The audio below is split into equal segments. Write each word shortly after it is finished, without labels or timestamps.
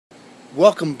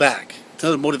Welcome back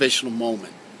to another motivational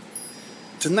moment.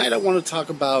 Tonight I want to talk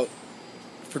about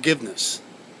forgiveness.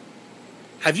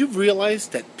 Have you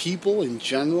realized that people in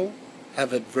general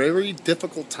have a very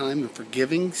difficult time in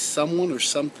forgiving someone or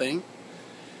something?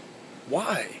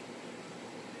 Why?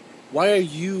 Why are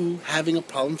you having a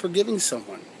problem forgiving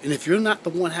someone? And if you're not the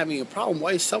one having a problem,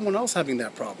 why is someone else having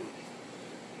that problem?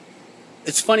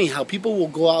 It's funny how people will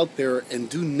go out there and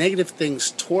do negative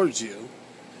things towards you.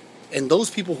 And those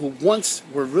people who once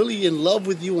were really in love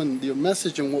with you and your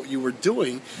message and what you were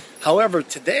doing, however,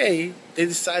 today they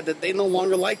decide that they no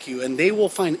longer like you, and they will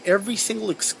find every single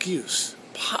excuse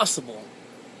possible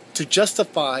to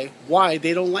justify why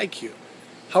they don't like you.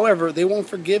 However, they won't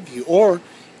forgive you. Or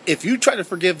if you try to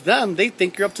forgive them, they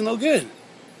think you're up to no good.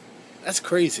 That's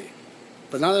crazy,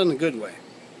 but not in a good way.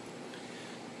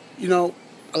 You know,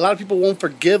 a lot of people won't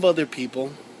forgive other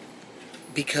people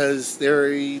because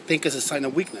they think it's a sign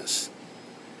of weakness.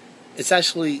 It's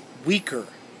actually weaker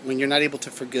when you're not able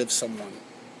to forgive someone,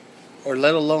 or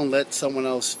let alone let someone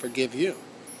else forgive you.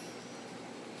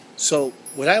 So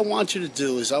what I want you to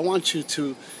do is I want you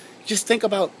to just think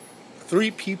about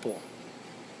 3 people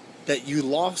that you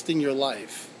lost in your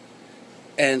life,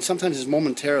 and sometimes it's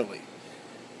momentarily.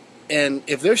 And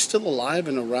if they're still alive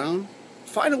and around,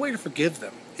 find a way to forgive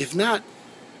them. If not,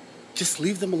 just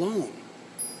leave them alone.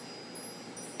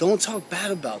 Don't talk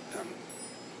bad about them,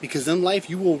 because in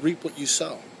life you will reap what you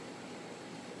sow.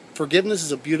 Forgiveness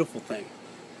is a beautiful thing.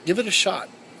 Give it a shot.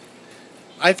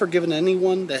 I've forgiven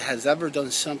anyone that has ever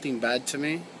done something bad to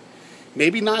me.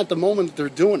 Maybe not at the moment that they're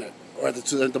doing it, or at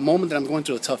the moment that I'm going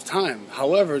through a tough time.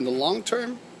 However, in the long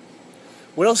term,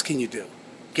 what else can you do?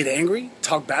 Get angry?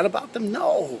 Talk bad about them?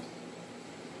 No.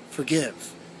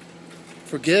 Forgive.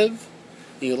 Forgive,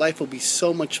 and your life will be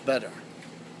so much better.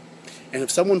 And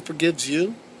if someone forgives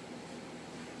you,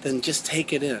 then just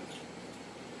take it in.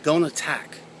 Don't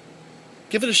attack.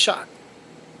 Give it a shot.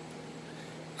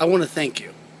 I want to thank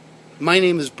you. My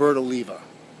name is Bert. And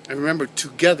remember,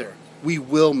 together we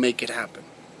will make it happen.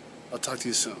 I'll talk to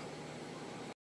you soon.